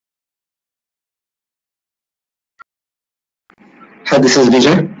This is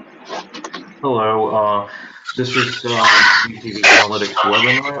Vijay. Hello, this is GCV Analytics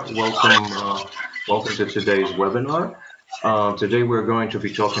Webinar. Welcome to today's webinar. Today we're going to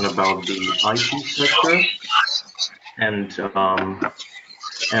be talking about the IT sector, and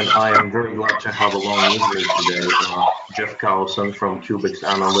I am very glad to have along with me today Jeff Carlson from QBIX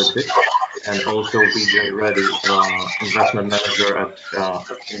Analytics, and also Vijay Reddy, investment manager at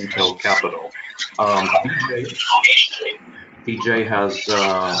Intel Capital. Vijay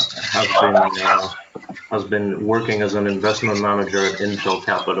has been working as an investment manager at Intel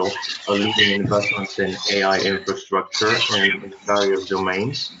Capital, leading investments in AI infrastructure in various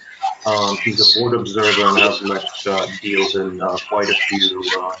domains. He's a board observer and has led deals in quite a few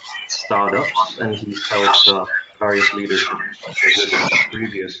startups, and he's held various leadership positions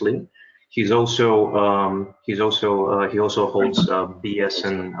previously. He also holds BS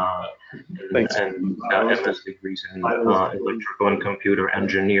and MS degrees in electrical and computer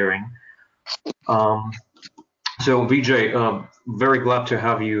engineering. So Vijay, very glad to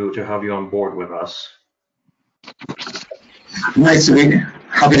have you on board with us. Nice to be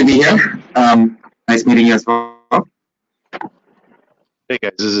happy to be here. Nice meeting you as well. Hey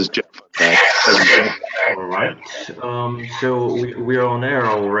guys, this is Jeff. All right. So we're on air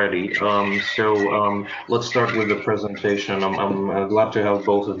already. Let's start with the presentation. I'm glad to have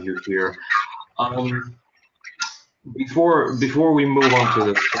both of you here. Before we move on to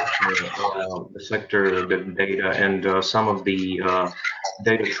the sector, the data, and some of the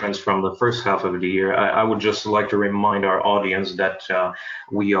data trends from the first half of the year, I would just like to remind our audience that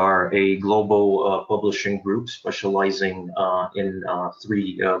we are a global publishing group specializing in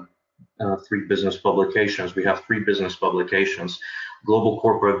three business publications. We have three business publications: Global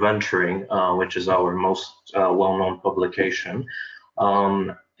Corporate Venturing, which is our most well-known publication.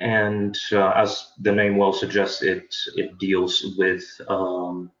 And as the name well suggests, it deals with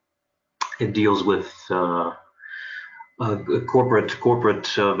corporate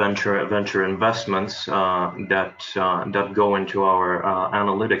venture investments that go into our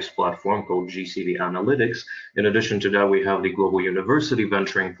analytics platform called GCV Analytics. In addition to that, we have the Global University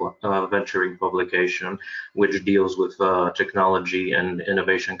Venturing publication, which deals with technology and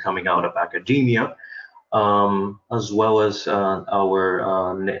innovation coming out of academia. As well as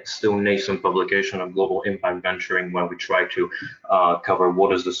our still nascent publication of Global Impact Venturing, where we try to cover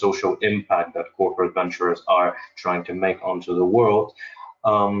what is the social impact that corporate venturers are trying to make onto the world.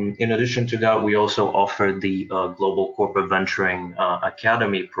 In addition to that, we also offer the Global Corporate Venturing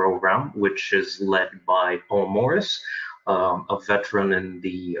Academy program, which is led by Paul Morris, a veteran in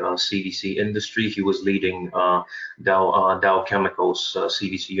the CDC industry. He was leading Dow Chemicals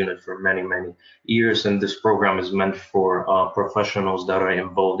CDC unit for many years, and this program is meant for professionals that are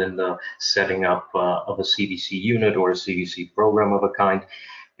involved in the setting up of a CDC unit or a CDC program of a kind,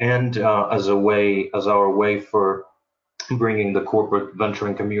 and as our way for bringing the corporate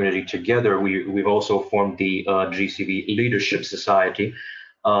venturing community together, we've also formed the GCV Leadership Society,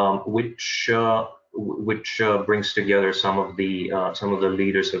 which brings together some of the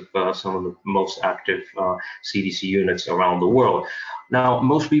leaders of some of the most active CDC units around the world. Now,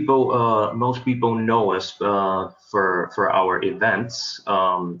 most people know us for our events,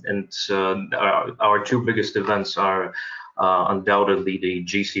 and our two biggest events are undoubtedly the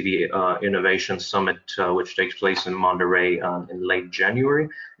GCV Innovation Summit, which takes place in Monterey in late January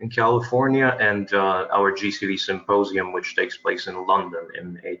in California, and our GCV Symposium, which takes place in London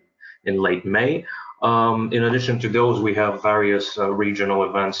in late May. In addition to those, we have various regional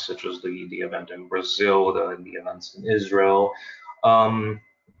events, such as the event in Brazil, the events in Israel.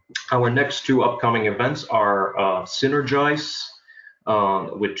 Our next two upcoming events are Synergize,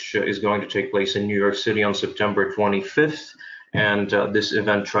 which is going to take place in New York City on September 25th. And this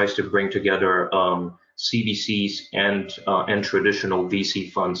event tries to bring together CVCs and traditional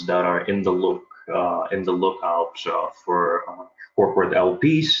VC funds that are in the lookout for corporate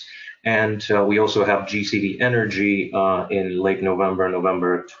LPs. And we also have GCV Energy in late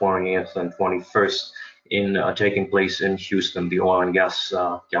November 20th and 21st, taking place in Houston, the oil and gas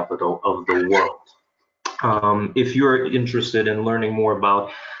capital of the world. If you're interested in learning more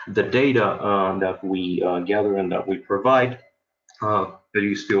about the data that we gather and that we provide,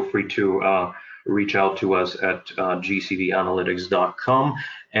 please feel free to reach out to us at gcvanalytics.com.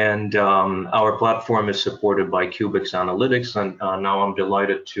 And our platform is supported by QBIX Analytics. And now I'm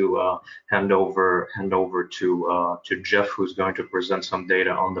delighted to hand over to Jeff, who's going to present some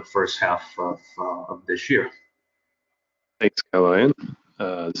data on the first half of this year. Thanks, Kaloyan.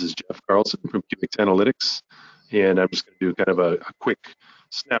 This is Jeff Carlson from QBIX Analytics, and I'm just going to do kind of a quick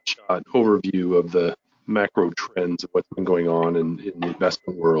snapshot overview of the macro trends of what's been going on in the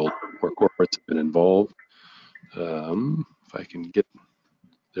investment world where corporates have been involved. If I can get,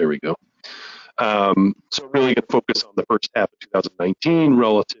 there we go. So really going to focus on the first half of 2019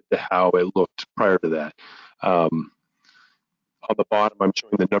 relative to how it looked prior to that. On the bottom, I'm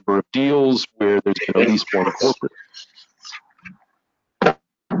showing the number of deals where there's been at least one corporate.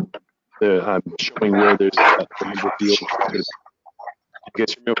 I'm showing where there's the number of deals. You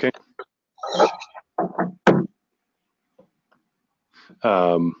guys hear me okay?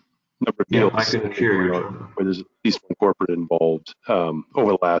 Number of deals. Yeah, I can hear you. Where there's at least one corporate involved over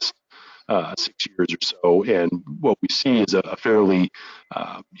the last 6 years or so, and what we see is a fairly,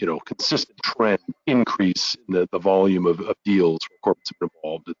 consistent trend increase in the volume of deals where corporates have been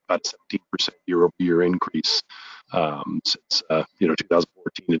involved. It's about a 17% year-over-year increase since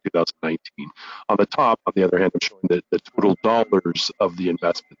 2014 to 2019. On the top, on the other hand, I'm showing the total dollars of the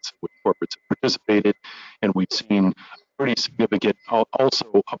investments in which corporates have participated, and we've seen pretty significant,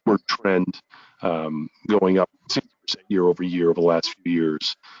 also upward trend going up 60% year over year over the last few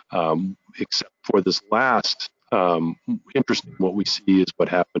years, except for this last. Interesting, what we see is what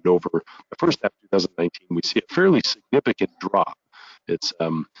happened over the first half of 2019. We see a fairly significant drop. It's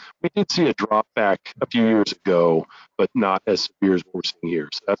we did see a drop back a few years ago, but not as severe as what we're seeing here.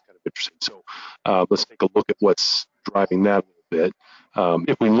 So that's kind of interesting. So let's take a look at what's driving that a little bit.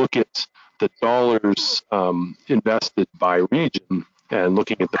 If we look at the dollars invested by region and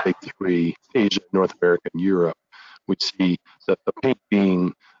looking at the big three, Asia, North America, and Europe, we see that the pink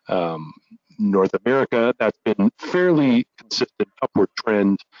being North America. That's been fairly consistent upward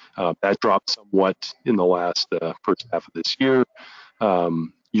trend. That dropped somewhat in the last first half of this year.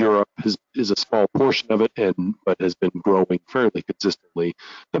 Europe is a small portion of it, but has been growing fairly consistently.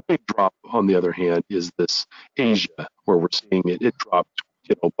 The big drop, on the other hand, is this Asia, where we're seeing it dropped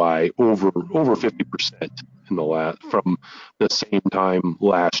by over 50% in the from the same time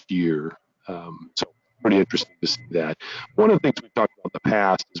last year. So pretty interesting to see that. One of the things we've talked about in the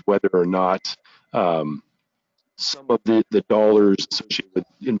past is whether or not some of the dollars associated with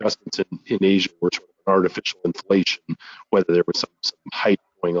investments in Asia were sort of an artificial inflation, whether there was some hype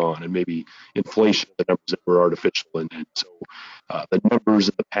going on, and maybe inflation of the numbers that were artificial. And so the numbers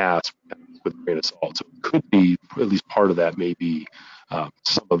in the past with a grain of salt. So it could be, at least part of that may be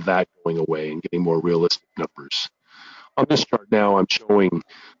some of that going away and getting more realistic numbers. On this chart now, I'm showing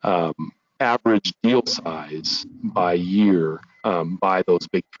average deal size by year by those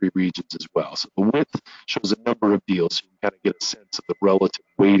big three regions as well. So the width shows a number of deals, so you can kind of get a sense of the relative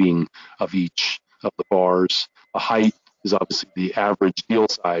weighting of each of the bars. The height is obviously the average deal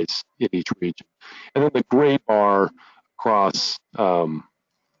size in each region. And then the gray bar across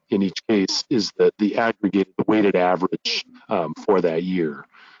in each case is the aggregated, the weighted average for that year.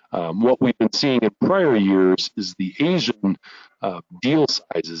 What we've been seeing in prior years is the Asian deal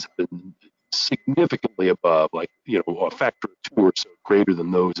sizes have been significantly above, like a factor of 2 or so greater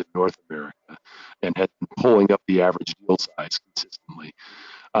than those in North America, and had been pulling up the average deal size consistently.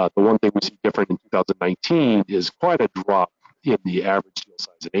 The one thing we see different in 2019 is quite a drop in the average deal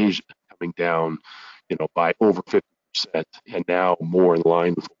size in Asia, coming down, by over 50%, and now more in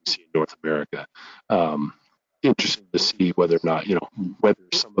line with what we see in North America. Interesting to see whether or not, whether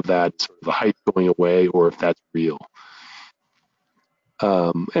some of that sort of the hype going away or if that's real.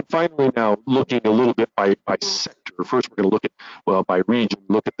 And finally, now looking a little bit by sector. First, we're going to look at, by region,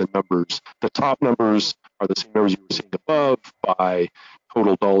 look at the numbers. The top numbers are the same numbers you were seeing above by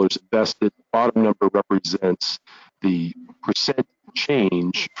total dollars invested. The bottom number represents the percent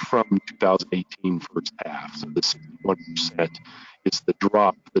change from 2018 first half. So the 61% is the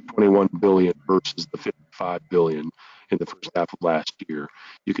drop, the 21 billion versus the 55 billion in the first half of last year.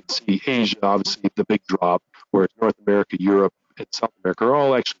 You can see Asia, obviously the big drop, whereas North America, Europe, and South America are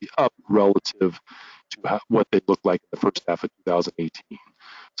all actually up relative to what they looked like in the first half of 2018.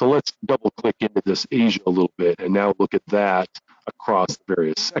 So let's double click into this Asia a little bit and now look at that across the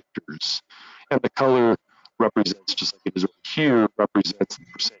various sectors. And the color represents, just like it is over here, represents the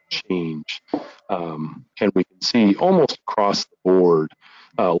percent change. And we can see almost across the board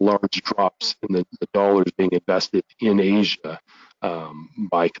large drops in the dollars being invested in Asia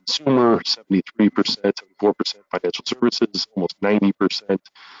by consumer, 73%, 74%, financial services, almost 90%,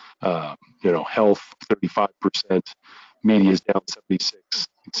 health, 35%, media is down 76%,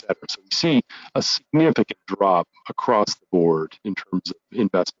 etc. So we see a significant drop across the board in terms of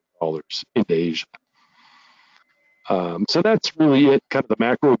investment dollars into Asia. So that's really it, kind of the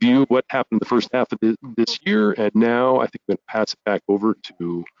macro view of what happened in the first half of this year. And now I think I'm going to pass it back over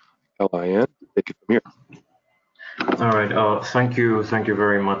to Kaloyan to take it from here. All right. Thank you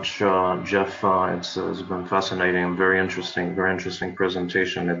very much, Jeff. It's been fascinating, very interesting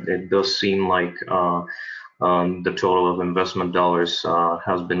presentation. It does seem like the total of investment dollars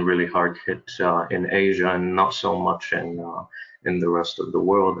has been really hard hit in Asia and not so much in the rest of the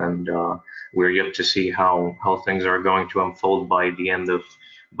world. And we're yet to see how things are going to unfold by the end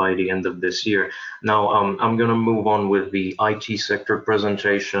of this year. Now, I'm going to move on with the IT sector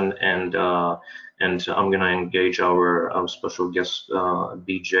presentation, and I'm going to engage our special guest,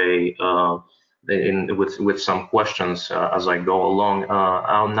 Vijay, with some questions as I go along.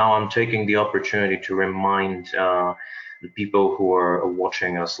 Now I'm taking the opportunity to remind the people who are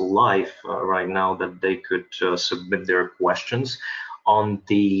watching us live right now that they could submit their questions on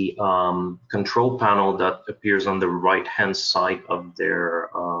the control panel that appears on the right-hand side of their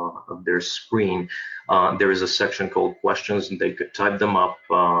screen. There is a section called questions, and they could type them up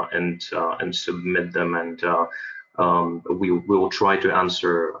and submit them, and we will try to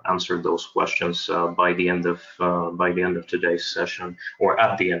answer those questions by the end of today's session, or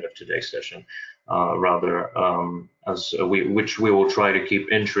at the end of today's session. Rather, which we will try to keep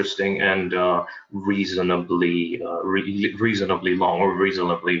interesting and reasonably long, or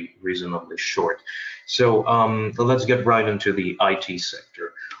reasonably short. So let's get right into the IT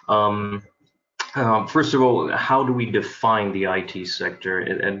sector. First of all, how do we define the IT sector?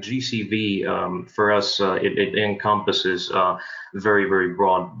 At GCV, for us, it encompasses very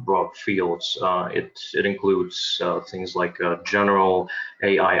broad fields. It includes things like general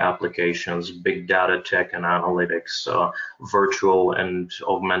AI applications, big data tech and analytics, virtual and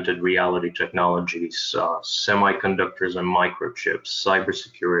augmented reality technologies, semiconductors and microchips,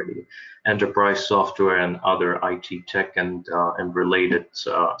 cybersecurity, enterprise software, and other IT tech and related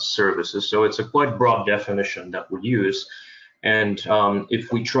services. So it's a quite broad definition that we use. And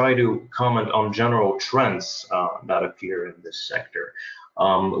if we try to comment on general trends that appear in this sector,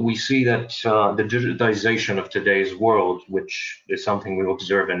 we see that the digitization of today's world, which is something we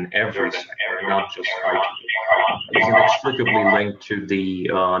observe in every sector, not just IT, is inextricably linked to the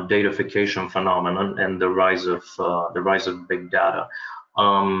datafication phenomenon and the rise of big data.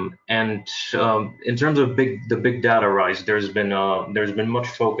 In terms of the big data rise, there's been much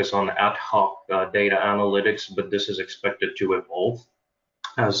focus on ad hoc data analytics, but this is expected to evolve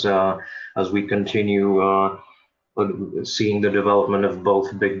as we continue seeing the development of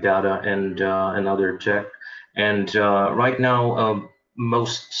both big data and other tech. And right now,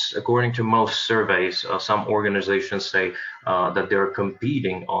 according to most surveys, some organizations say that they're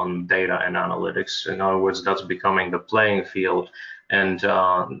competing on data and analytics. In other words, that's becoming the playing field. And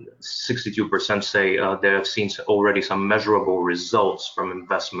 62% say they have seen already some measurable results from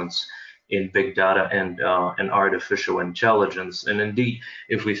investments in big data and artificial intelligence. And indeed,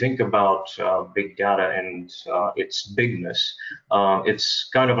 if we think about big data and its bigness, it's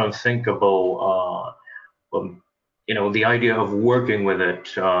kind of unthinkable. The idea of working with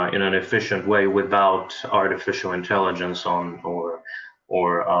it in an efficient way without artificial intelligence or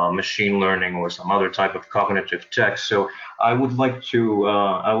machine learning or some other type of cognitive tech. So I would like to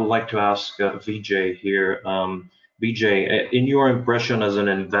ask Vijay here. Vijay, in your impression as an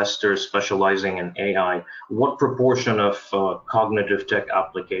investor specializing in AI, what proportion of cognitive tech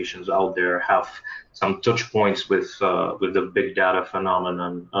applications out there have some touch points with the big data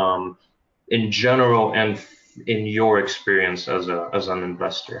phenomenon in general, and in your experience as an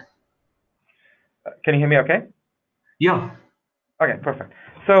investor? Can you hear me okay? Yeah. Okay, perfect.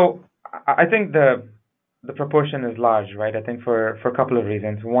 So I think the proportion is large, right? I think for a couple of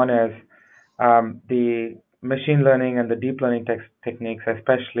reasons. One is the machine learning and the deep learning techniques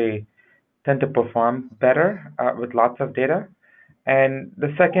especially tend to perform better with lots of data. And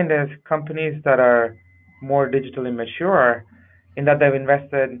the second is companies that are more digitally mature in that they've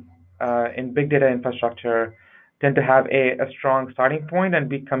invested in big data infrastructure tend to have a strong starting point and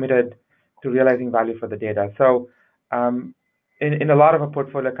be committed to realizing value for the data. So in a lot of our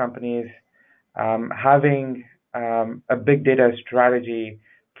portfolio companies, having a big data strategy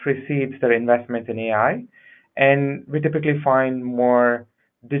precedes their investment in AI. And we typically find more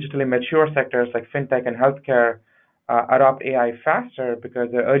digitally mature sectors like fintech and healthcare adopt AI faster because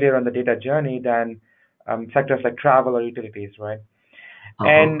they're earlier on the data journey than sectors like travel or utilities, right? Uh-huh.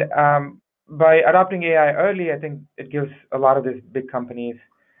 And by adopting AI early, I think it gives a lot of these big companies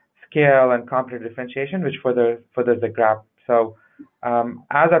scale and competitive differentiation, which furthers the gap. So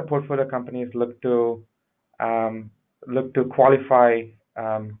as our portfolio companies look to qualify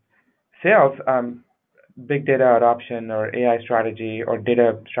sales, big data adoption or AI strategy or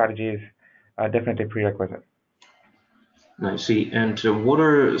data strategy is definitely prerequisite. I see. And what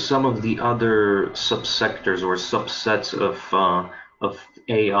are some of the other subsectors or subsets of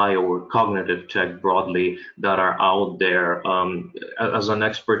AI or cognitive tech broadly that are out there? As an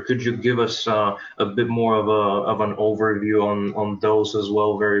expert, could you give us a bit more of an overview on those as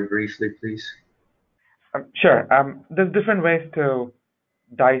well, very briefly, please? Sure. There's different ways to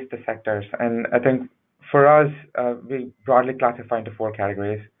dice the sectors, and I think for us, we broadly classify into four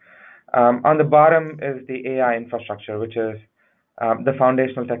categories. On the bottom is the AI infrastructure, which is the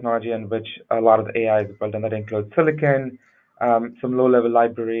foundational technology in which a lot of the AI is built, and that includes silicon, some low-level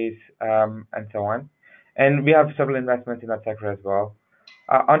libraries, and so on. And we have several investments in that sector as well.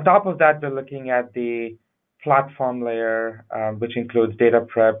 On top of that, we're looking at the platform layer, which includes data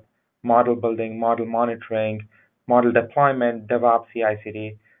prep, model building, model monitoring, model deployment, DevOps,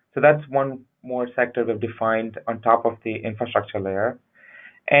 CI/CD. So that's one more sector we've defined on top of the infrastructure layer.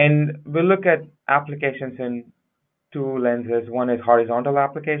 And we look at applications in two lenses. One is horizontal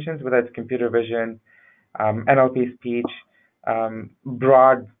applications, whether it's computer vision, NLP speech,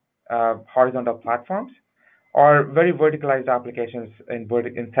 broad horizontal platforms, or very verticalized applications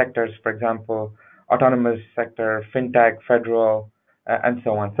in sectors, for example, autonomous sector, fintech, federal, and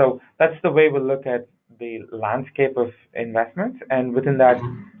so on. So that's the way we look at the landscape of investments, and within that,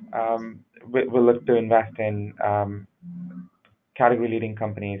 we look to invest in category-leading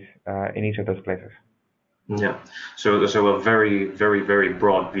companies in each of those places. Yeah, so a very, very, very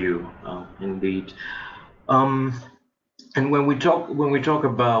broad view, indeed. And when we talk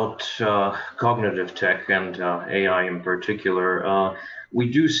about cognitive tech and AI in particular, we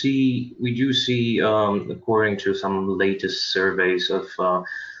do see according to some latest surveys of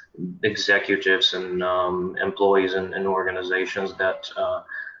executives and employees and organizations that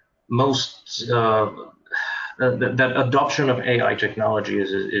most that adoption of AI technology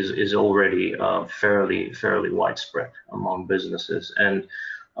is already fairly widespread among businesses, and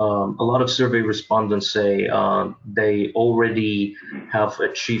a lot of survey respondents say they already have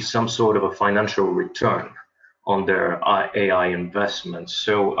achieved some sort of a financial return on their AI investments.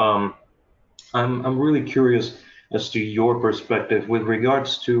 So I'm really curious as to your perspective with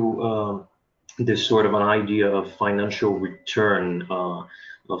regards to this sort of an idea of financial return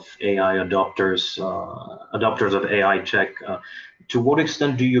of AI adopters of AI tech. To what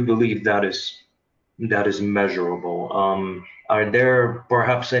extent do you believe that is measurable? Are there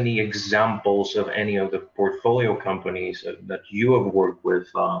perhaps any examples of any of the portfolio companies that you have worked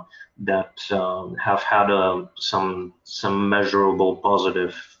with that have had some measurable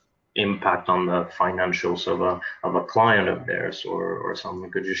positive impact on the financials of a client of theirs or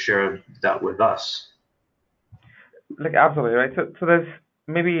something? Could you share that with us? Like, absolutely, right. So there's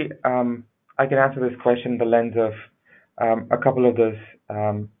maybe I can answer this question in the lens of a couple of those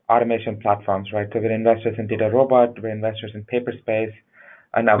automation platforms, right? So we're investors in DataRobot, we're investors in Paperspace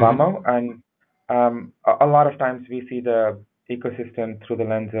and Avamo, and a lot of times we see the ecosystem through the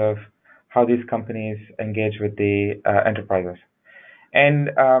lens of how these companies engage with the enterprises. And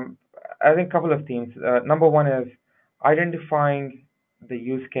I think a couple of themes. Number one is identifying the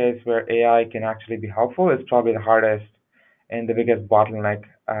use case where AI can actually be helpful is probably the hardest and the biggest bottleneck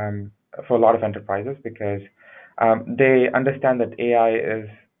for a lot of enterprises, because they understand that AI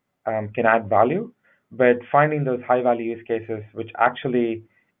can add value, but finding those high value use cases which actually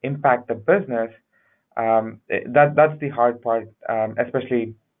impact the business, that's the hard part,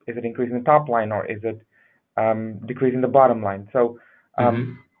 especially is it increasing the top line or is it decreasing the bottom line? So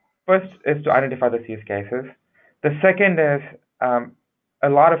first is to identify those use cases. The second is a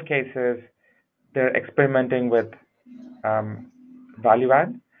lot of cases they're experimenting with value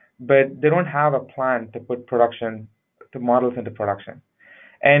add, but they don't have a plan to put models into production.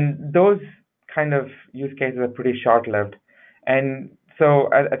 And those kind of use cases are pretty short-lived. And so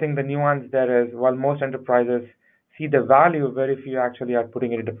I think the nuance there is, while most enterprises see the value, very few actually are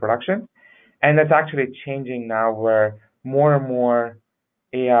putting it into production. And that's actually changing now, where more and more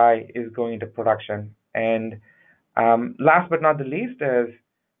AI is going into production. And last but not the least is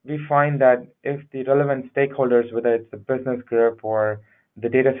we find that if the relevant stakeholders, whether it's the business group or the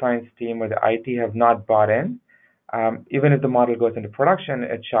data science team or the IT, have not bought in, even if the model goes into production,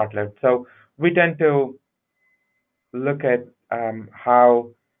 it's short-lived. So we tend to look at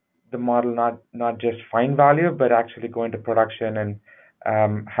how the model not just find value, but actually go into production and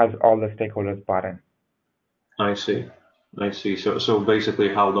has all the stakeholders bought in. I see. So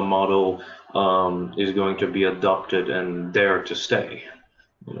basically, how the model is going to be adopted and there to stay.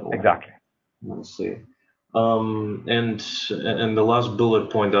 Exactly. I see. And the last bullet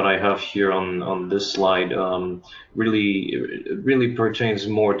point that I have here on this slide really pertains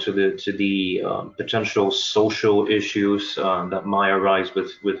more to the potential social issues that might arise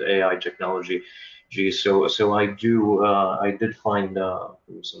with AI technology. So I did find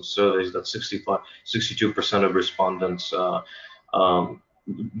some surveys that 62% of respondents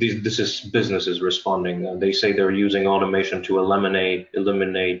this is businesses responding. They say they're using automation to eliminate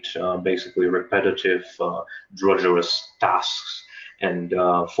basically repetitive, drudgerous tasks, and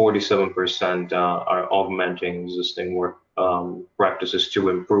 47% are augmenting existing work practices to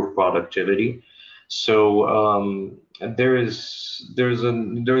improve productivity. So there's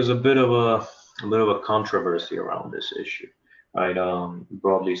a bit of a controversy around this issue, right?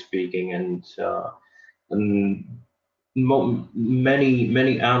 Broadly speaking, and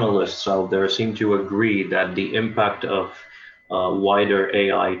many analysts out there seem to agree that the impact of wider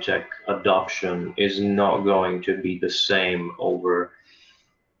AI tech adoption is not going to be the same over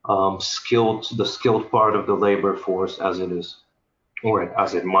the skilled part of the labor force as it is, or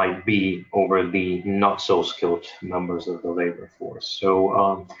as it might be over the not so skilled members of the labor force.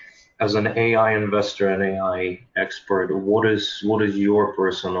 So as an AI investor and AI expert, what is your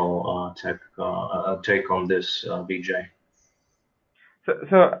personal take on this, Vijay?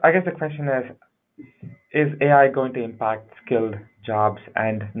 So I guess the question is AI going to impact skilled jobs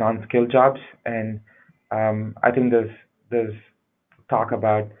and non-skilled jobs? And I think there's talk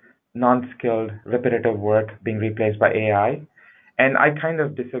about non-skilled repetitive work being replaced by AI. And I kind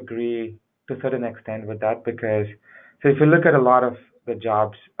of disagree to a certain extent with that because, so if you look at a lot of the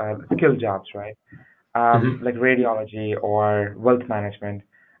jobs, skilled jobs, right? Like radiology or wealth management.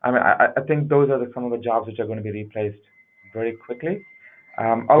 I mean, I think those are some of the jobs which are going to be replaced very quickly,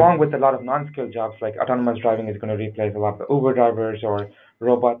 along with a lot of non-skilled jobs like autonomous driving is going to replace a lot of the Uber drivers, or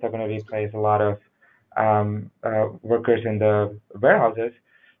robots are going to replace a lot of workers in the warehouses.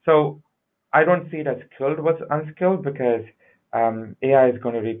 So I don't see it as skilled versus unskilled because AI is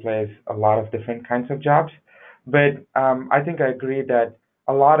going to replace a lot of different kinds of jobs. But I think I agree that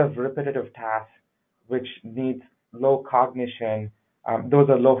a lot of repetitive tasks which needs low cognition, those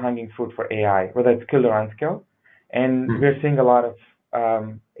are low-hanging fruit for AI, whether it's skilled or unskilled. And we're seeing a lot of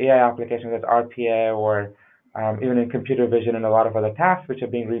AI applications like RPA or even in computer vision and a lot of other tasks which are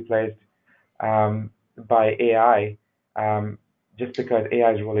being replaced by AI just because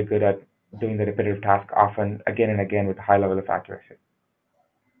AI is really good at doing the repetitive task often again and again with a high level of accuracy.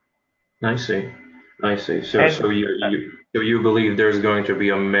 I see. So you believe there's going to be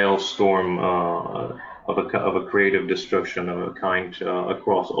a maelstrom of a creative destruction of a kind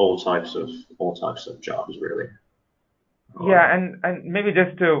across all types of jobs, really. Yeah, and maybe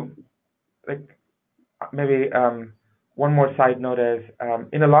just to one more side note is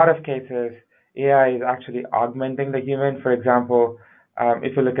in a lot of cases AI is actually augmenting the human. For example,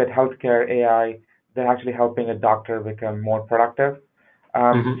 if you look at healthcare AI, they're actually helping a doctor become more productive.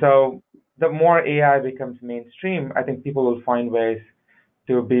 So the more AI becomes mainstream, I think people will find ways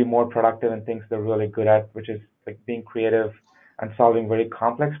to be more productive in things they're really good at, which is like being creative and solving very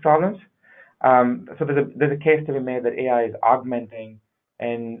complex problems. So there's a case to be made that AI is augmenting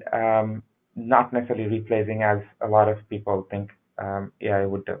and not necessarily replacing, as a lot of people think AI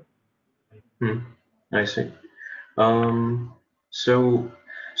would do. I see. So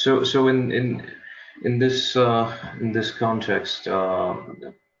in this context,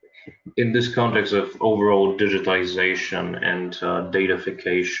 of overall digitization and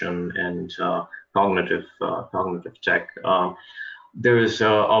datafication and cognitive tech, there is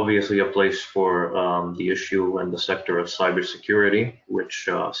obviously a place for the issue and the sector of cybersecurity, which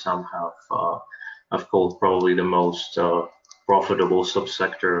some have called probably the most profitable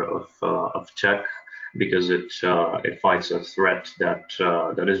subsector of tech, because it fights a threat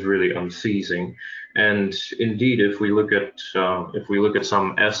that is really unceasing. And indeed, if we look at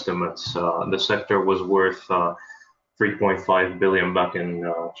some estimates, the sector was worth 3.5 billion back in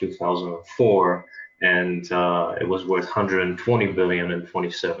 2004, and it was worth 120 billion in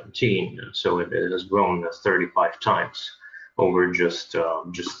 2017. So it has grown 35 times over just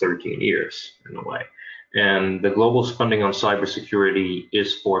 13 years in a way. And the global spending on cybersecurity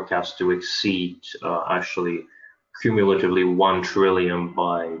is forecast to exceed actually cumulatively 1 trillion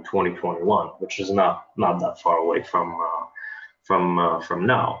by 2021, which is not that far away from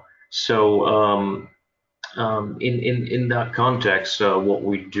now. So in that context, what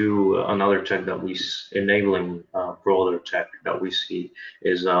we do, another tech that we enabling broader tech that we see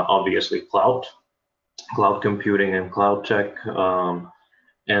is obviously cloud computing and cloud tech.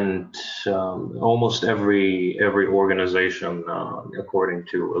 and almost every organization, according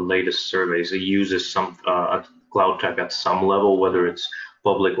to latest surveys, it uses some cloud tech at some level, whether it's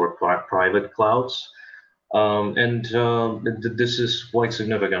public or private clouds. This is quite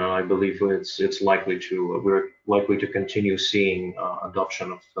significant, and I believe we're likely to continue seeing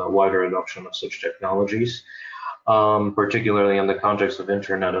wider adoption of such technologies, particularly in the context of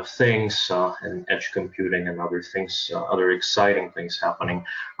Internet of Things and edge computing and other things, other exciting things happening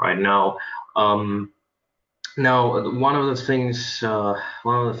right now. Now, one of the things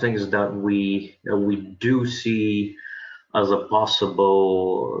that we do see as a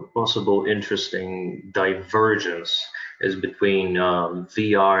possible interesting divergence is between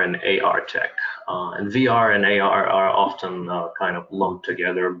VR and AR tech. And VR and AR are often kind of lumped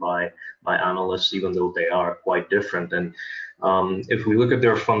together by analysts, even though they are quite different. And if we look at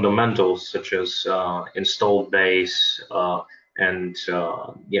their fundamentals, such as installed base and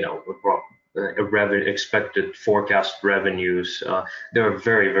expected forecast revenues, they're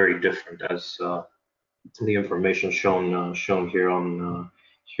very, very different, as the information shown here on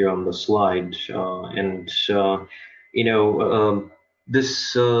the slide,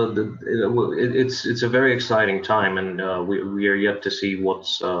 it's a very exciting time, and we are yet to see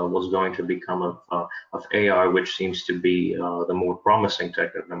what's going to become of AR, which seems to be the more promising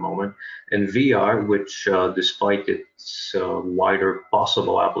tech at the moment, and VR, which despite its wider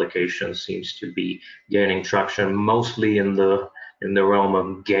possible applications, seems to be gaining traction mostly in the realm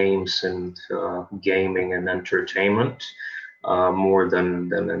of games and gaming and entertainment, more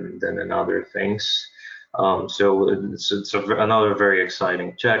than in other things. So it's another very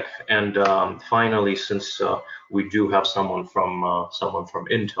exciting tech. And finally, since we do have someone from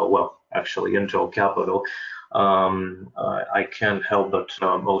Intel, well, actually Intel Capital, I can't help but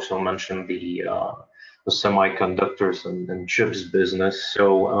also mention the semiconductors and chips business.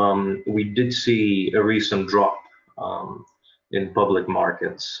 So we did see a recent drop in public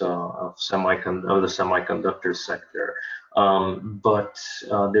markets of the semiconductor sector. But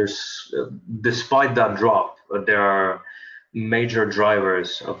despite that drop, there are major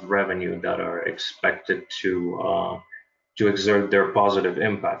drivers of revenue that are expected to exert their positive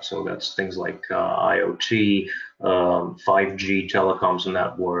impact. So that's things like IoT, 5G telecoms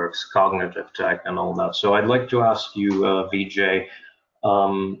networks, cognitive tech, and all that. So I'd like to ask you, Vijay,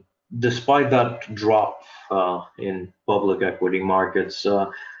 despite that drop in public equity markets,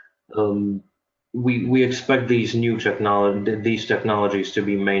 we expect these technologies to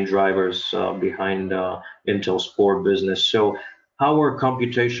be main drivers behind Intel's core business. So how are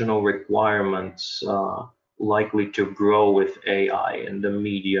computational requirements likely to grow with AI in the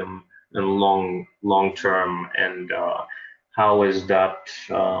medium and long term, and how is that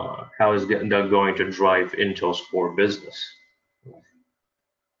going to drive Intel's core business?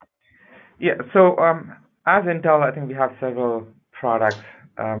 Yeah, so as Intel, I think we have several products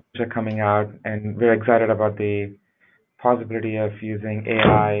which are coming out, and we're excited about the possibility of using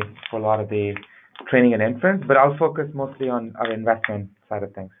AI for a lot of the training and inference, but I'll focus mostly on our investment side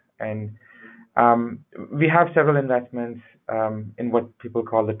of things. And we have several investments in what people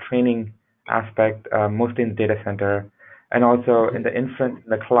call the training aspect, mostly in the data center, and also in the inference,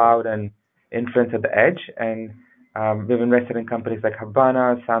 in the cloud, and inference at the edge. And we've invested in companies like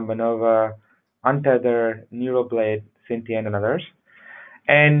Habana, Sambanova, Untether, Neuroblade, Sentient, and others.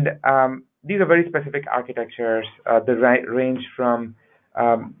 And these are very specific architectures that range from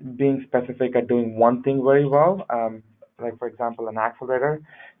being specific at doing one thing very well, like, for example, an accelerator,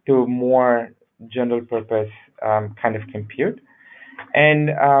 to more general purpose kind of compute.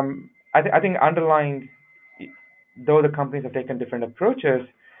 And I think underlying, though the companies have taken different approaches,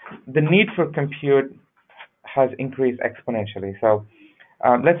 the need for compute has increased exponentially. So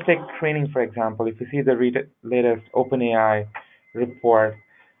let's take training, for example. If you see the latest OpenAI report,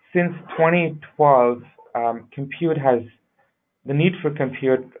 since 2012, the need for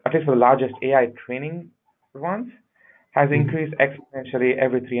compute, at least for the largest AI training ones, has increased exponentially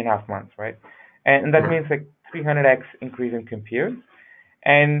every 3.5 months, right? And that means like 300x increase in compute.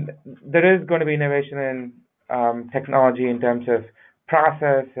 And there is going to be innovation in technology in terms of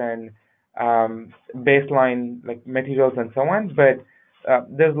process and baseline like materials and so on. But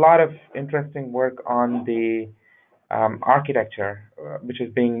there's a lot of interesting work on the architecture which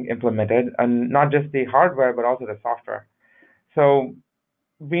is being implemented, and not just the hardware but also the software. So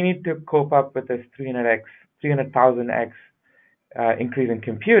we need to cope up with this 300,000x increase in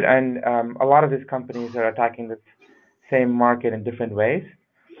compute, and a lot of these companies are attacking this same market in different ways.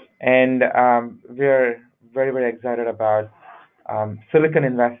 And we're very, very excited about silicon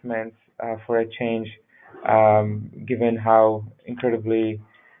investments for a change, given how incredibly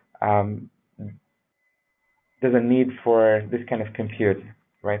there's a need for this kind of compute,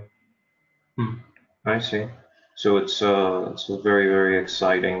 right? I see. So it's a very, very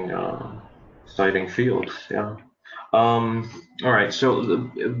exciting field. Yeah. All right.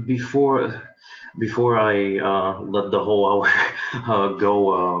 So before I let the whole hour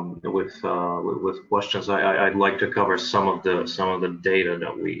go with questions, I'd like to cover some of the data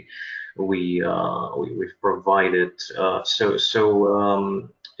that we've provided.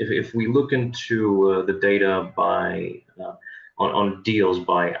 If we look into the data by on deals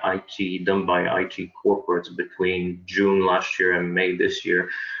by IT done by IT corporates between June last year and May this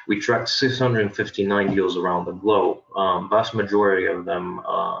year, we tracked 659 deals around the globe. Vast majority of them,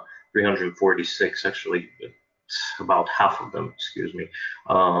 346, actually, about half of them, excuse me,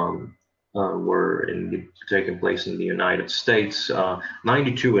 were taking place in the United States,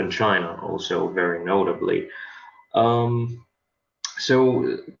 92 in China, also very notably.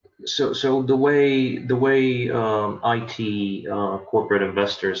 So the way IT corporate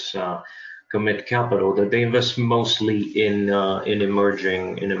investors commit capital, that they invest mostly in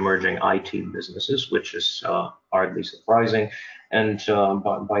emerging IT businesses, which is hardly surprising. And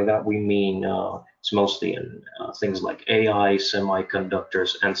by that we mean it's mostly in things like AI,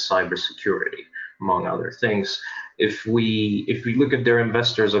 semiconductors, and cybersecurity, among other things. If we look at their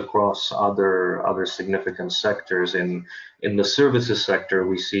investors across other significant sectors in the services sector,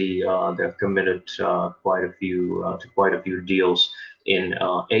 we see they've committed quite a few deals in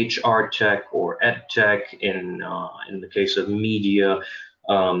HR tech or ed tech. In the case of media,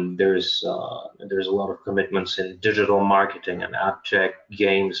 there's a lot of commitments in digital marketing and ad tech,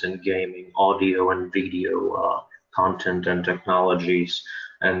 games and gaming, audio and video, content and technologies,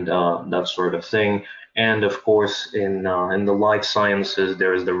 and that sort of thing. And of course, in the life sciences,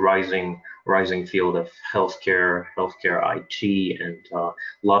 there is the rising field of healthcare IT, and a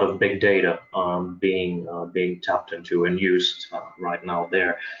lot of big data being tapped into and used right now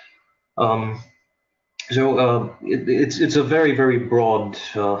there. It's a very, very broad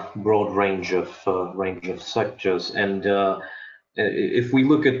range of sectors, and if we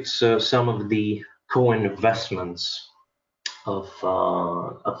look at some of the co-investments of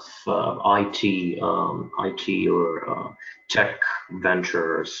IT or tech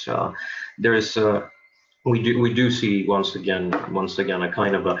ventures, there's we do see once again a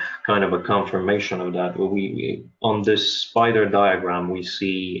kind of a confirmation of that. We on this spider diagram we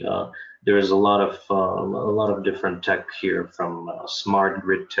see there is a lot of different tech here, from smart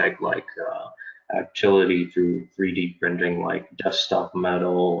grid tech like Actility through 3D printing like Desktop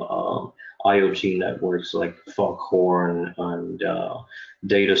Metal, IoT networks like Foghorn, and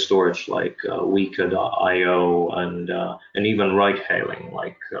data storage like Weka.io, and even ride-hailing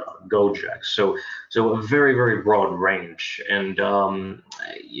like Gojek. So a very, very broad range. And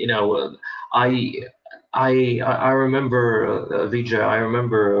I remember Vijay. I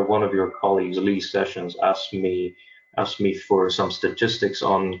remember one of your colleagues, Lee Sessions, asked me for some statistics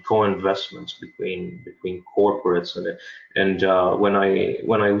on co-investments between corporates, and when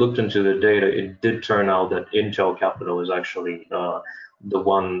I looked into the data, it did turn out that Intel Capital is actually the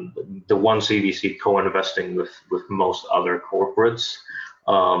one CVC co-investing with most other corporates,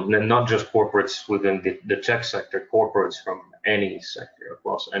 and not just corporates within the tech sector, corporates from any sector,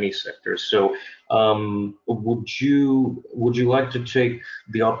 across any sector. So would you like to take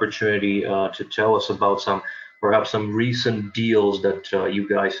the opportunity to tell us about perhaps some recent deals that you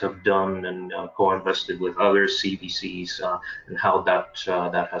guys have done and co-invested with other CVCs, and how that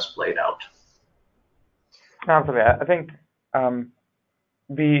has played out? Absolutely. I think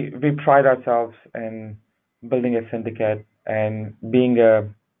we pride ourselves in building a syndicate, and being a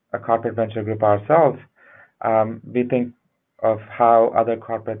corporate venture group ourselves, we think of how other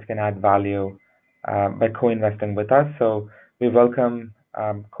corporates can add value by co-investing with us. So we welcome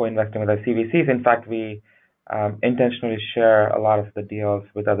co-investing with our CVCs. In fact, we intentionally share a lot of the deals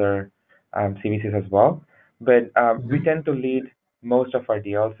with other CVCs as well. But we tend to lead most of our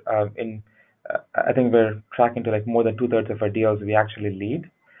deals. I think we're tracking to like more than 2/3 of our deals we actually lead.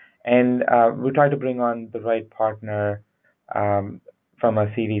 And we try to bring on the right partner from a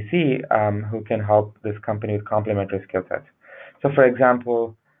CVC who can help this company with complementary skill sets. So for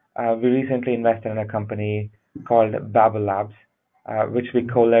example, we recently invested in a company called Babel Labs, which we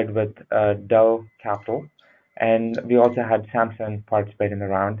co-led with Dell Capital. And we also had Samsung participate in the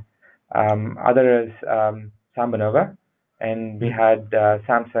round. Other is Sambanova, and we had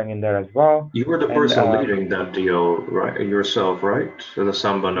Samsung in there as well. You were the person leading that deal, right? Yourself, right? So the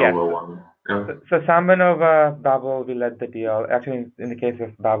Sambanova one. Yeah. So Sambanova, Babel, we led the deal. Actually, in the case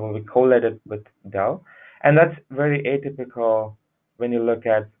of Babel, we co-led it with Dell. And that's very atypical when you look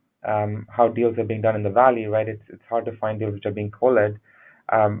at how deals are being done in the Valley, right? It's hard to find deals which are being co-led,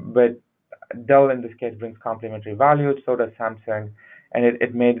 but Dell in this case brings complementary value, so does Samsung, and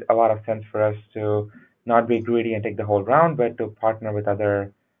it made a lot of sense for us to not be greedy and take the whole round, but to partner with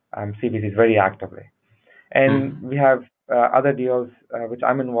other CVCs very actively. And we have other deals which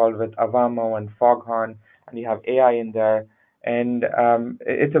I'm involved with, Avamo and Foghorn, and you have AI in there, and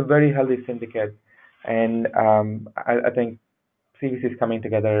it's a very healthy syndicate. And I think CVCs coming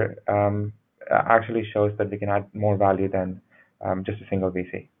together actually shows that we can add more value than just a single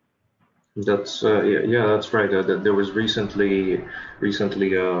VC. That's yeah, that's right. There was recently a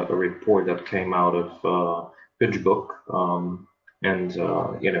report that came out of PitchBook, and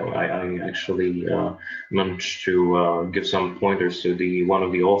I actually managed to give some pointers to the one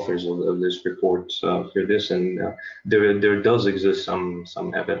of the authors of this report for this, and there does exist some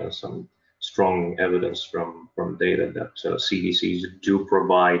evidence, some strong evidence from data that CVCs do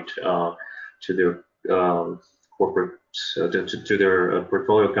provide to their corporate to their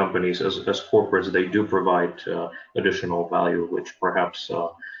portfolio companies as corporates. They do provide additional value, which perhaps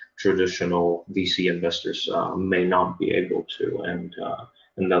traditional VC investors may not be able to,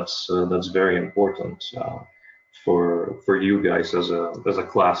 and that's very important for you guys as a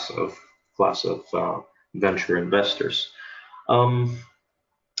class of venture investors.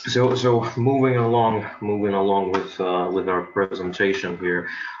 So moving along with our presentation here.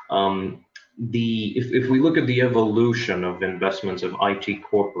 If we look at the evolution of investments of IT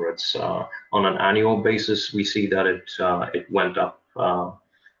corporates on an annual basis, we see that it went up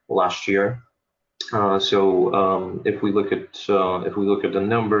last year. So if we look at the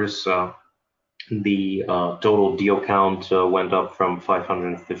numbers, the total deal count went up from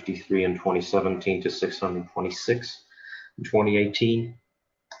 553 in 2017 to 626 in 2018.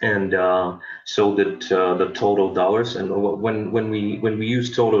 And so did the total dollars. And when we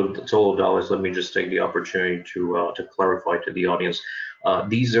use total dollars, let me just take the opportunity to clarify to the audience.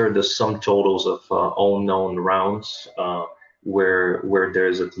 These are the sum totals of all known rounds where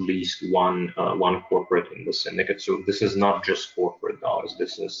there's at least one corporate in the syndicate. So this is not just corporate dollars.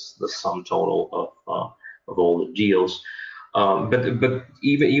 This is the sum total of all the deals. But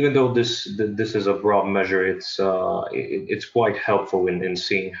even though this is a broad measure, it's quite helpful in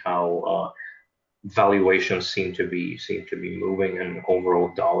seeing how valuations seem to be moving and overall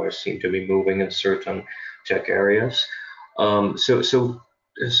dollars seem to be moving in certain tech areas. So the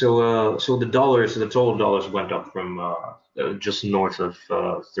total dollars went up from just north of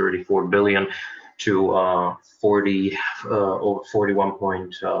 34 billion to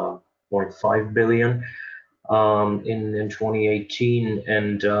 41.5 billion. In 2018,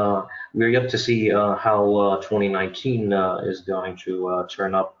 and we're yet to see how 2019 is going to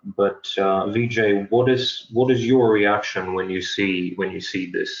turn up. But Vijay, what is your reaction when you see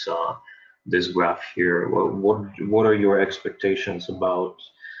this graph here? What are your expectations about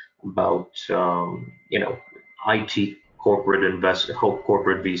IT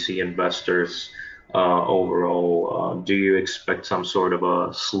corporate VC investors? Overall, do you expect some sort of a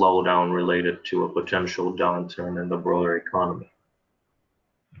slowdown related to a potential downturn in the broader economy?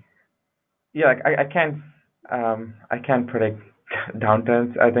 Yeah, I can't predict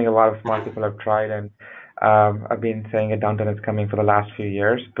downturns. I think a lot of smart people have tried, and I've been saying a downturn is coming for the last few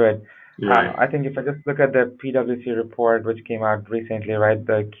years. But right. I think if I just look at the PwC report, which came out recently, right,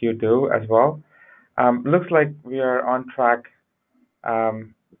 the Q2 as well, looks like we are on track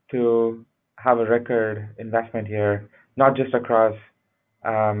to have a record investment here, not just across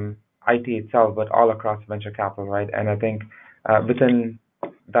IT itself, but all across venture capital, right? And I think within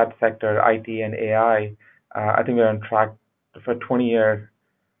that sector, IT and AI, I think we're on track for a 20-year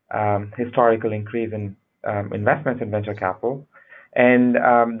historical increase in investments in venture capital. And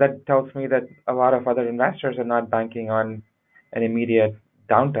that tells me that a lot of other investors are not banking on an immediate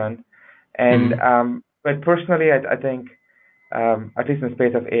downturn. And but personally, I think at least in the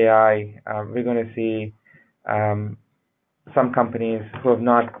space of AI, we're going to see some companies who have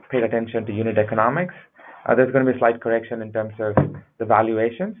not paid attention to unit economics. There's going to be a slight correction in terms of the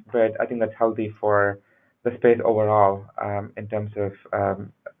valuations, but I think that's healthy for the space overall in terms of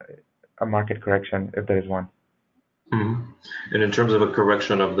a market correction, if there is one. And in terms of a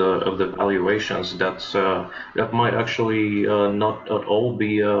correction of the valuations, that might actually not at all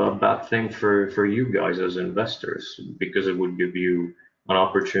be a bad thing for you guys as investors, because it would give you an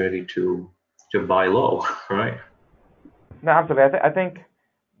opportunity to buy low, right? No, absolutely. I think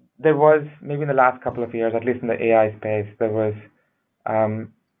there was, maybe in the last couple of years, at least in the AI space, there was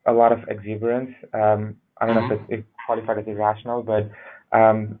a lot of exuberance. I don't know if it's qualified as irrational, but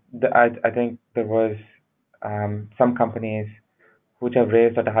I think there was some companies which have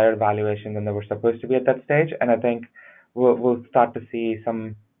raised at a higher valuation than they were supposed to be at that stage. And I think we'll start to see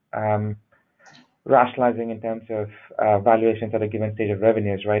some rationalizing in terms of valuations at a given stage of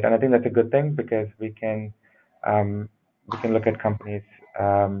revenues, right? And I think that's a good thing because we can look at companies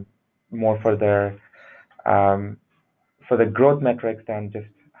more for their growth metrics than just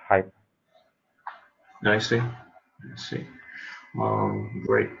hype. I see. I see.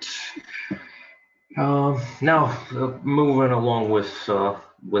 Great. Now moving along with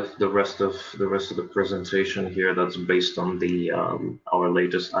the rest of the presentation here, that's based on the our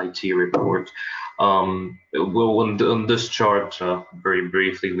latest IT report. On this chart, very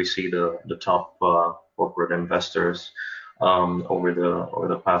briefly, we see the top corporate investors over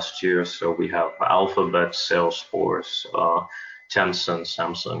the past year. So we have Alphabet, Salesforce, Tencent,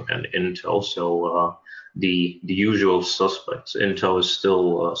 Samsung, and Intel. So the usual suspects. Intel is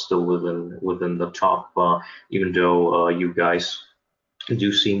still within the top, even though you guys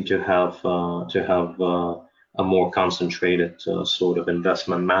do seem to have a more concentrated sort of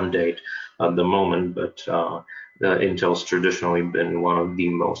investment mandate at the moment. But Intel's traditionally been one of the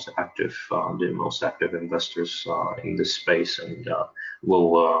most active investors in this space, and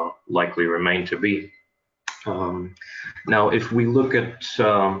will likely remain to be. Now, if we look at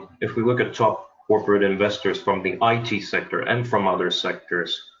top corporate investors from the IT sector and from other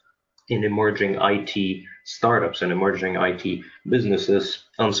sectors in emerging IT startups and emerging IT businesses,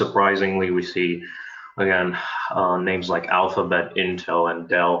 unsurprisingly, we see again names like Alphabet, Intel, and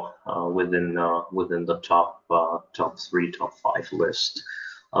Dell within the top 3, top 5 list,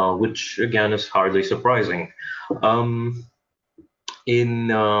 which again is hardly surprising. In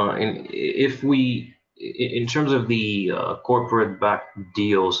terms of the corporate-backed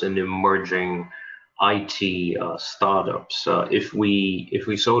deals in emerging IT startups, if we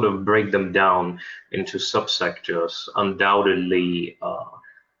sort of break them down into subsectors, undoubtedly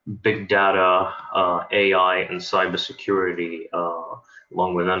big data, AI, and cybersecurity,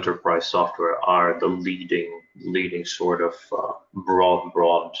 along with enterprise software, are the leading sort of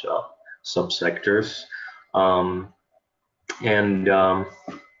broad subsectors.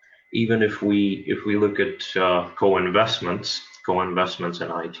 Even if we look at co-investments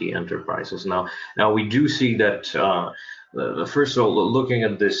in IT enterprises, now we do see that first of all, looking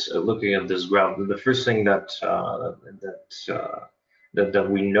at this graph, the first thing that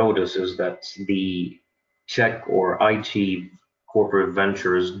we notice is that the tech or IT corporate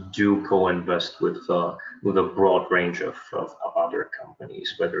ventures do co-invest with a broad range of other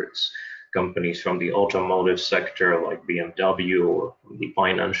companies, whether it's companies from the automotive sector like BMW, or the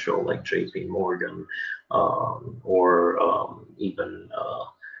financial like JP Morgan, or even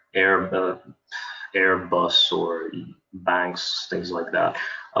Airbus, or banks, things like that,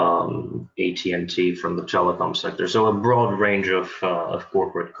 AT&T from the telecom sector. So a broad range of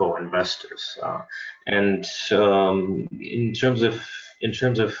corporate co-investors, and in terms of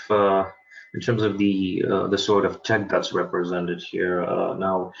the sort of tech that's represented here,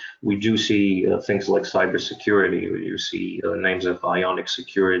 now we do see things like cybersecurity. You see names of Ionic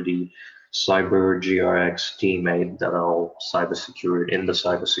Security, Cyber, GRX, Teammate, that are all cybersecurity in the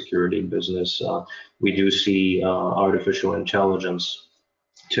cybersecurity business. We do see artificial intelligence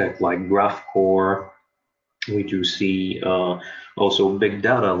tech like GraphCore. We do see also big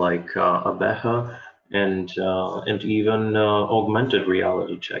data like Abeha, and even augmented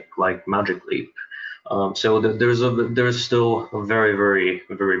reality tech like Magic Leap. So there's still a very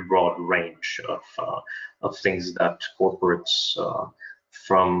broad range of things that corporates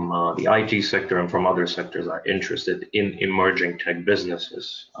from the IT sector and from other sectors are interested in emerging tech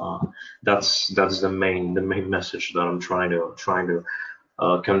businesses. That's the main message that I'm trying to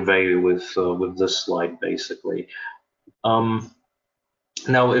convey with this slide, basically.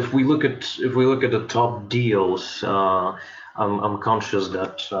 Now, if we look at the top deals, I'm conscious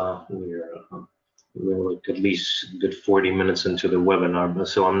that we're like at least a good 40 minutes into the webinar,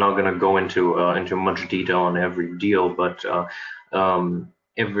 so I'm not going to go into much detail on every deal, but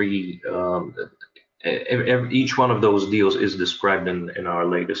each one of those deals is described in our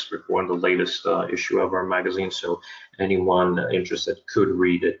latest report, the latest issue of our magazine. So anyone interested could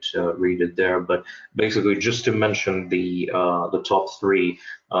read it there. But basically, just to mention the top 3,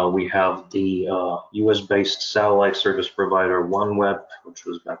 we have the US-based satellite service provider OneWeb, which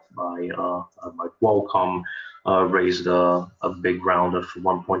was backed by Qualcomm, raised a big round of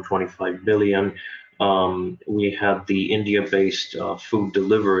 1.25 billion. We have the India-based food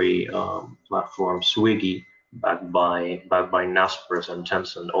delivery platform Swiggy, backed by Naspers, and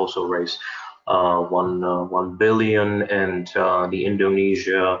Tencent also raised 1 billion, and the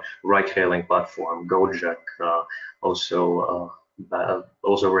Indonesia ride-hailing platform Gojek also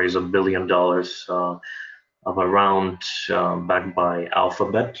also raised $1 billion of a round backed by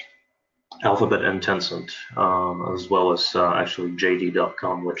Alphabet and Tencent, as well as actually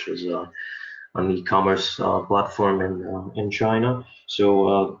JD.com, which is an e-commerce platform in China.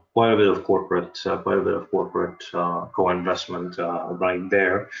 So quite a bit of corporate co-investment right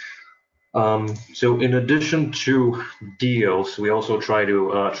there. So in addition to deals, we also try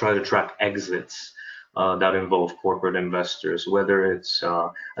to track exits that involve corporate investors, whether it's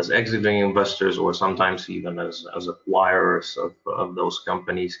as exiting investors or sometimes even as acquirers of those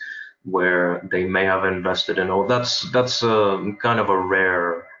companies where they may have invested in. Oh, that's kind of a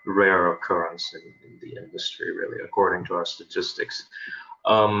rare occurrence in the industry, really, according to our statistics.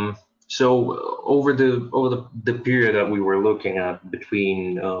 So over the period that we were looking at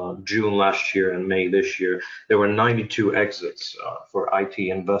between June last year and May this year, there were 92 exits for IT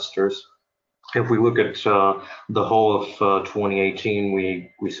investors. If we look at the whole of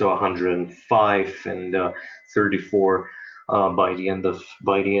 2018, we saw 105 and 34 by the end of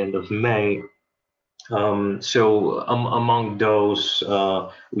May. So among those,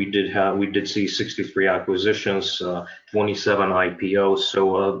 we did see 63 acquisitions, 27 IPOs.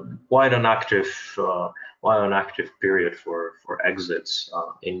 So quite an active period for exits,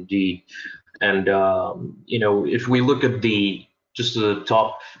 indeed. And if we look at just the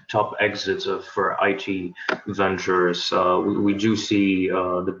top exits for IT ventures, we do see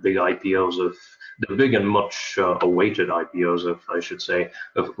the big IPOs of the big and much awaited IPOs of, I should say,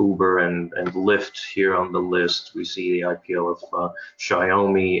 of Uber and Lyft here on the list. We see the IPO of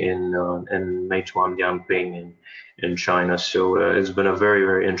Xiaomi and Meituan Dianping in China. So it's been a very,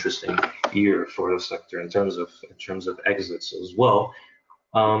 very interesting year for the sector in terms of exits as well.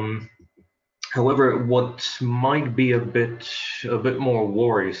 However, what might be a bit more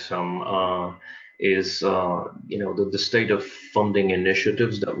worrisome is the state of funding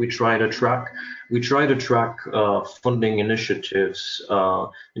initiatives that we try to track. We try to track funding initiatives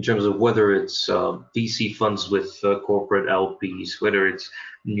in terms of whether it's VC funds with corporate LPs, whether it's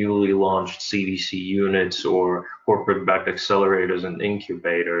newly launched CVC units or corporate-backed accelerators and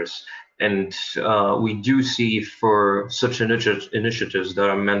incubators. And we do see for such initiatives that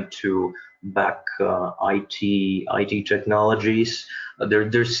are meant to back IT technologies,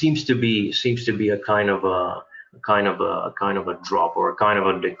 there seems to be a kind of a drop or a kind of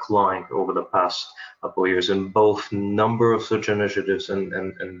a decline over the past couple of years in both number of such initiatives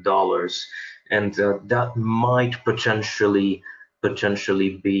and dollars, and that might potentially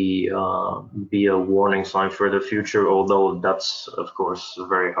be a warning sign for the future, although that's of course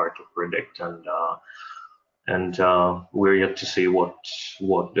very hard to predict, and we're yet to see what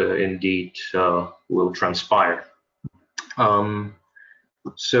indeed will transpire.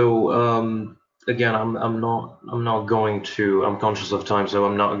 Again, I'm conscious of time, so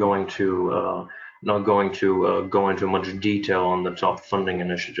I'm not going to go into much detail on the top funding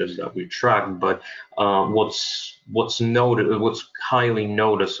initiatives that we track, but what's highly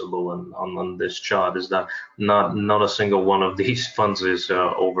noticeable on this chart is that not a single one of these funds is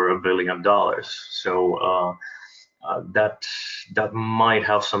over $1 billion. So that might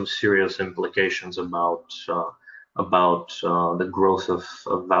have some serious implications about the growth of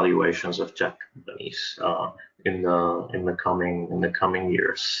valuations of tech companies in the coming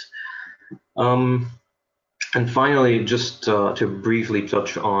years. And finally, just to briefly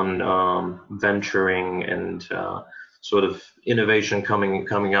touch on venturing and sort of innovation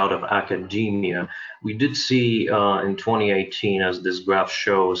coming out of academia, we did see in 2018, as this graph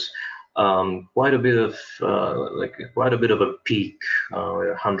shows, quite a bit of a peak,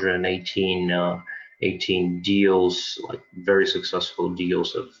 118 deals, like very successful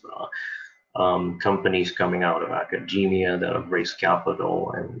deals of companies coming out of academia that have raised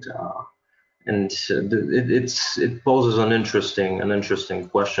capital, and it poses an interesting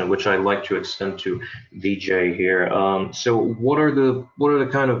question, which I'd like to extend to Vijay here. So what are the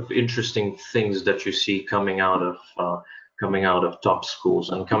kind of interesting things that you see coming out of top schools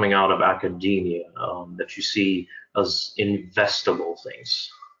and coming out of academia that you see as investable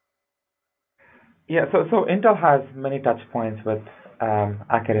things? Yeah, so Intel has many touch points with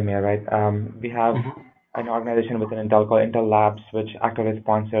academia, right? We have an organization within Intel called Intel Labs, which actively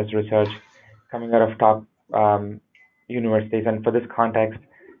sponsors research coming out of top universities. And for this context,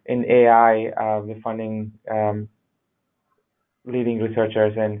 in AI, we're funding leading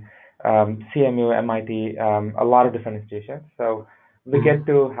researchers in CMU, MIT, a lot of different institutions. So we get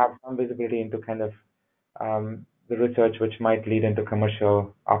to have some visibility into kind of the research which might lead into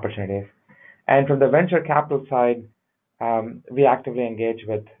commercial opportunities. And from the venture capital side, we actively engage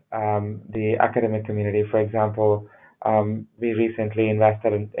with the academic community. For example, We recently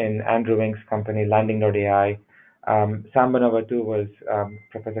invested in Andrew Ng's company, Landing.ai. Sam Bonova too was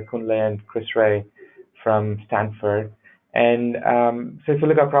Professor Kunle and Chris Ray from Stanford. And so if you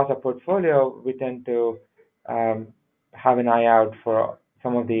look across our portfolio, we tend to have an eye out for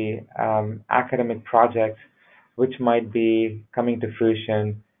some of the academic projects which might be coming to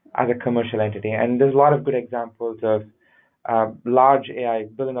fruition as a commercial entity. And there's a lot of good examples of large AI,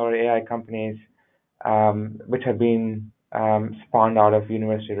 billion-dollar AI companies which have been spawned out of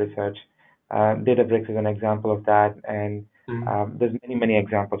university research. Databricks is an example of that, and there's many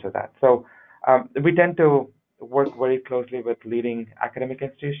examples of that. So we tend to work very closely with leading academic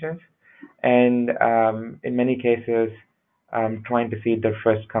institutions, and in many cases, trying to seed the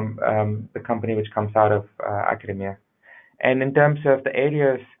first the company which comes out of academia. And in terms of the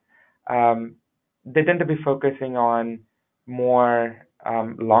areas, they tend to be focusing on more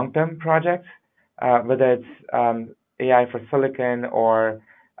long-term projects, whether it's AI for silicon or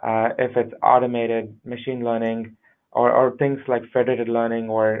if it's automated machine learning or things like federated learning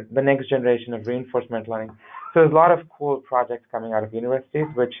or the next generation of reinforcement learning. So there's a lot of cool projects coming out of universities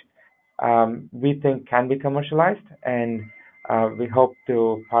which we think can be commercialized, and we hope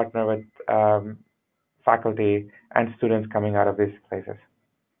to partner with faculty and students coming out of these places.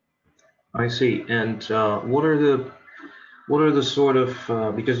 I see. And what are the sort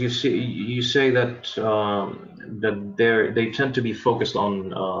of because you say that that they tend to be focused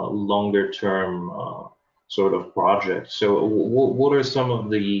on longer term sort of projects. So what are some of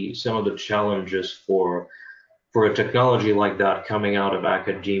the challenges for a technology like that coming out of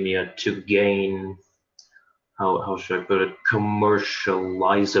academia to gain, how should I put it,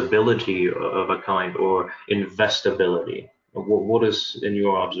 commercializability of a kind, or investability? What is, in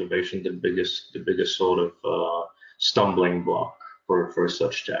your observation, the biggest sort of stumbling block for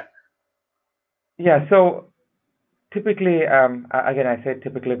such tech? Yeah, so typically, again, I say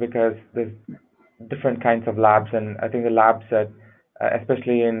typically because there's different kinds of labs, and I think the labs that,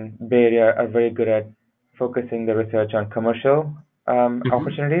 especially in Bay Area, are very good at focusing the research on commercial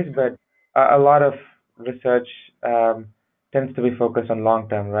opportunities, but a lot of research tends to be focused on long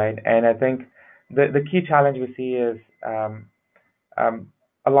term, right? And I think the key challenge we see is a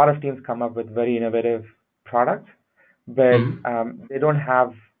lot of teams come up with very innovative products, but they don't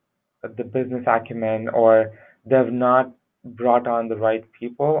have the business acumen, or they've not brought on the right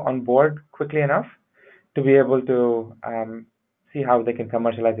people on board quickly enough to be able to see how they can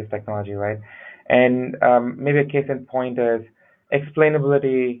commercialize this technology, right? And maybe a case in point is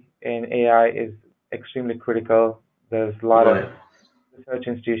explainability in AI is extremely critical. There's a lot of research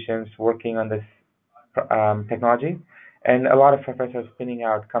institutions working on this technology, and a lot of professors spinning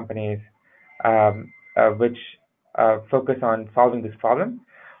out companies which focus on solving this problem.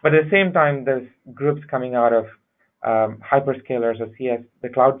 But at the same time, there's groups coming out of hyperscalers or CS, the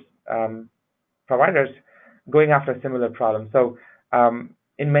cloud providers, going after a similar problem. So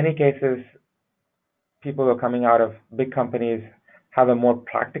in many cases, people who are coming out of big companies have a more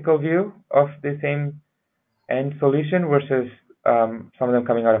practical view of the same end solution versus some of them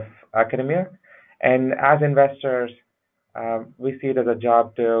coming out of academia. And as investors, we see it as a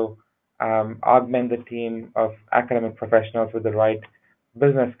job to augment the team of academic professionals with the right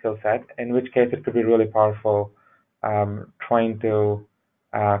business skill set, in which case it could be really powerful trying to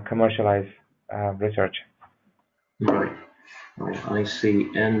commercialize research. Right. I see.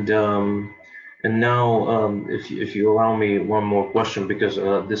 And now, if you allow me one more question, because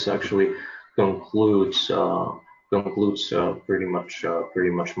this actually concludes pretty much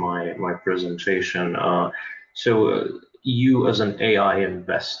my presentation. So you as an AI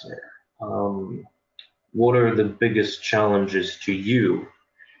investor, what are the biggest challenges to you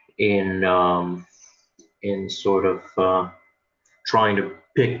in sort of trying to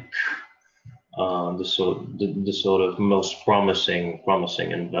pick the sort of most promising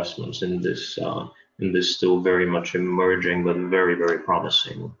investments in this still very much emerging but very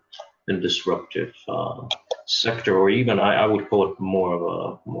promising and disruptive sector, or even I would call it more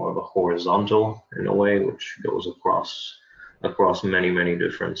of a horizontal in a way, which goes across many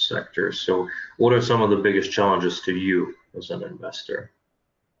different sectors. So what are some of the biggest challenges to you as an investor?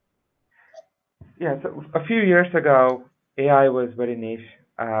 Yeah, so a few years ago, AI was very niche.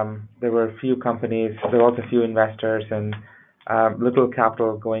 There were a few companies, there were also a few investors, and little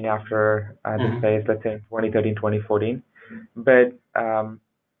capital going after the space, let's say in 2013, 2014. But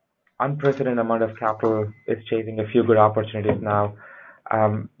unprecedented amount of capital is chasing a few good opportunities now.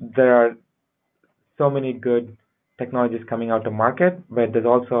 There are so many good technologies coming out to market, but there's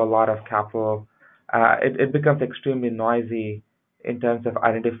also a lot of capital. It becomes extremely noisy in terms of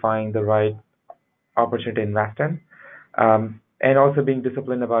identifying the right opportunity to invest in. And also being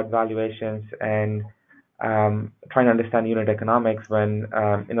disciplined about valuations and trying to understand unit economics when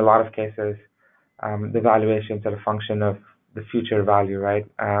in a lot of cases the valuations are a function of the future value, right?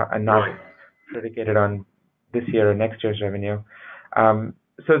 And not predicated on this year or next year's revenue.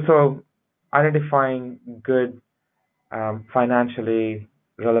 So identifying good financially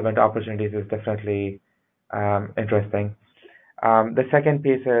relevant opportunities is definitely interesting. The second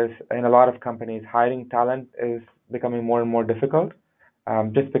piece is, in a lot of companies, hiring talent is becoming more and more difficult,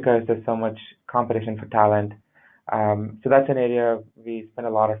 just because there's so much competition for talent. So that's an area we spend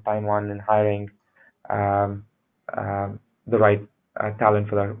a lot of time on in hiring the right talent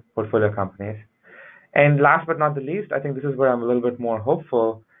for our portfolio companies. And last but not the least, I think this is where I'm a little bit more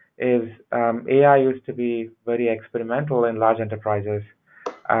hopeful, is AI used to be very experimental in large enterprises.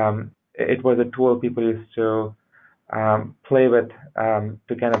 It was a tool people used to play with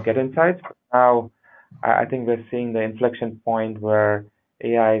to kind of get insights. But now I think we're seeing the inflection point where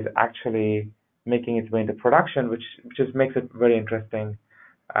AI is actually making its way into production, which just makes it very interesting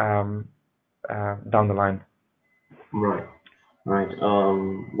down the line. Right.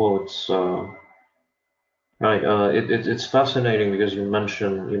 Well, it's right. It's fascinating because you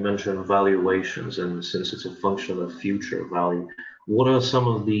mentioned valuations, and since it's a function of future value, what are some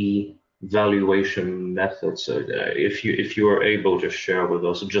of the valuation methods, if you are able to share with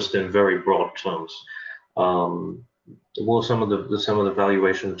us, just in very broad terms? What are some of the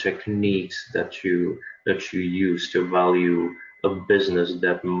valuation techniques that you use to value a business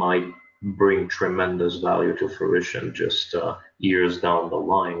that might bring tremendous value to fruition just years down the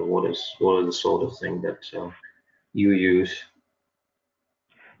line? What are the sort of thing that you use?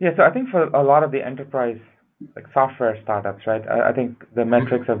 Yeah, so I think for a lot of the enterprise like software startups, right? I think the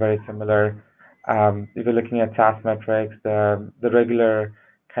metrics are very similar. If you're looking at SaaS metrics, the regular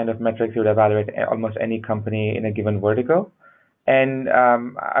kind of metrics you would evaluate almost any company in a given vertical. And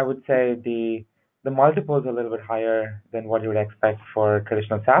I would say the multiple is a little bit higher than what you would expect for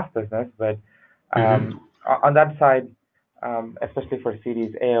traditional SaaS business, but on that side, especially for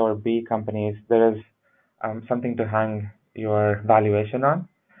Series A or B companies, there is something to hang your valuation on.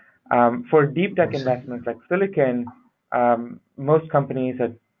 For deep tech investments like Silicon, most companies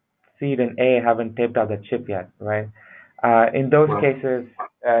at seed and A haven't taped out the chip yet, right? In those cases,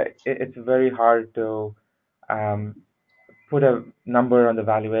 it's very hard to put a number on the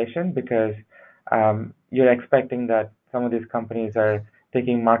valuation because you're expecting that some of these companies are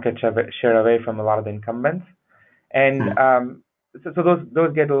taking market share away from a lot of the incumbents. And so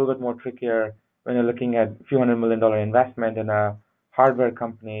those get a little bit more trickier when you're looking at a few $100 million investment in a hardware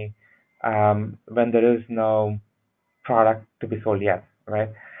company when there is no product to be sold yet, right?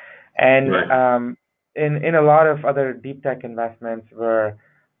 And in a lot of other deep tech investments where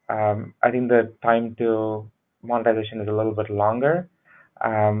I think the time to monetization is a little bit longer,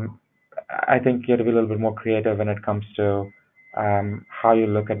 I think you have to be a little bit more creative when it comes to how you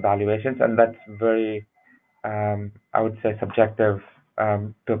look at valuations, and that's very, I would say, subjective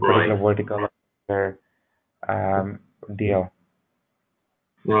to a particular vertical or deal.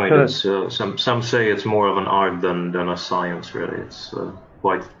 Right. So some say it's more of an art than a science. Really, it's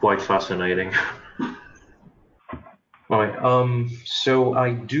quite fascinating. All right. So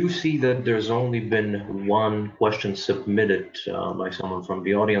I do see that there's only been one question submitted by someone from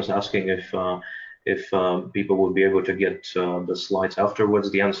the audience asking if people will be able to get the slides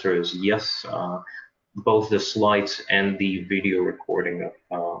afterwards. The answer is yes. Both the slides and the video recording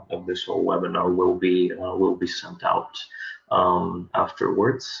of this whole webinar will be sent out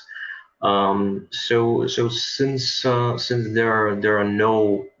afterwards. So since there are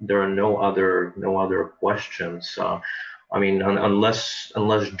no other questions, I mean,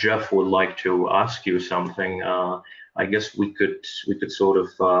 unless Jeff would like to ask you something, I guess we could sort of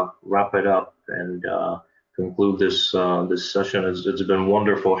wrap it up and conclude this session. It's been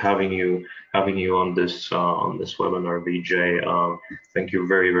wonderful having you on this webinar, Vijay. Thank you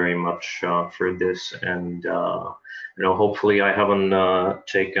very much for this, and hopefully I haven't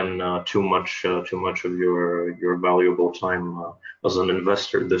taken too much of your valuable time as an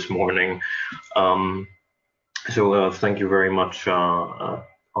investor this morning. So thank you very much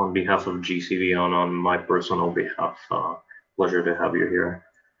on behalf of GCV and on my personal behalf. Pleasure to have you here.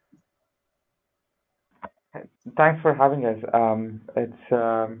 Thanks for having us. It's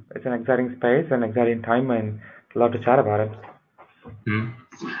an exciting space, an exciting time, and I'd love to chat about it.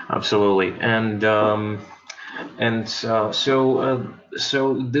 Absolutely, and so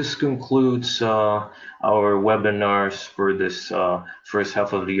So this concludes our webinars for this first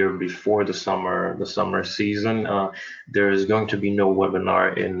half of the year before the summer season. There is going to be no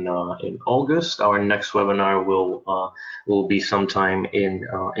webinar in August. Our next webinar will be sometime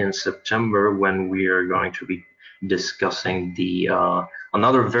in September, when we are going to be discussing the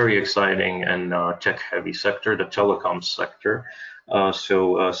another very exciting and tech-heavy sector, the telecom sector.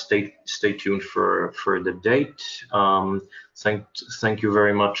 So stay tuned for the date. Thank you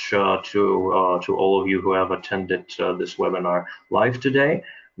very much to all of you who have attended this webinar live today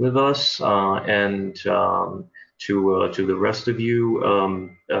with us, and to the rest of you,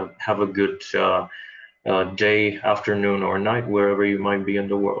 have a good day, afternoon, or night, wherever you might be in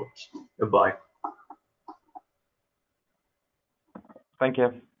the world. Goodbye. Thank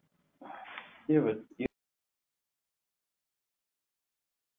you. Yeah, but